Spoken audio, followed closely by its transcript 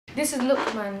This is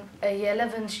Lukman, a Year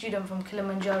 11 student from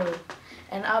Kilimanjaro,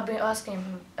 and I'll be asking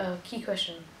him a key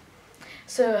question.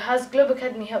 So, has Globe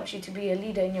Academy helped you to be a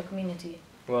leader in your community?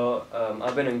 Well,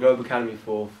 I've been in Globe Academy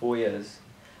for 4 years,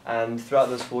 and throughout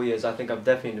those 4 years I think I've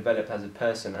definitely developed as a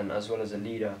person and as well as a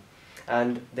leader.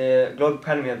 And the Globe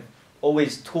Academy have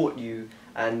always taught you,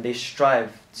 and they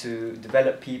strive to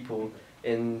develop people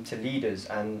into leaders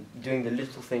and doing the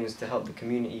little things to help the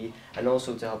community and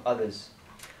also to help others.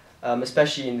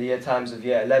 Especially in the times of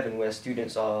Year 11 where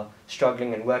students are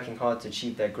struggling and working hard to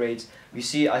achieve their grades, I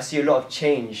see a lot of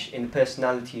change in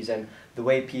personalities and the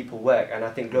way people work, and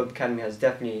I think Globe Academy has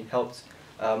definitely helped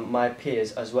my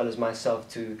peers as well as myself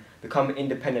to become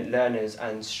independent learners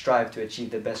and strive to achieve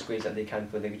the best grades that they can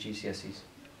for their GCSEs.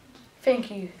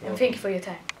 Thank you, and thank you for your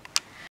time.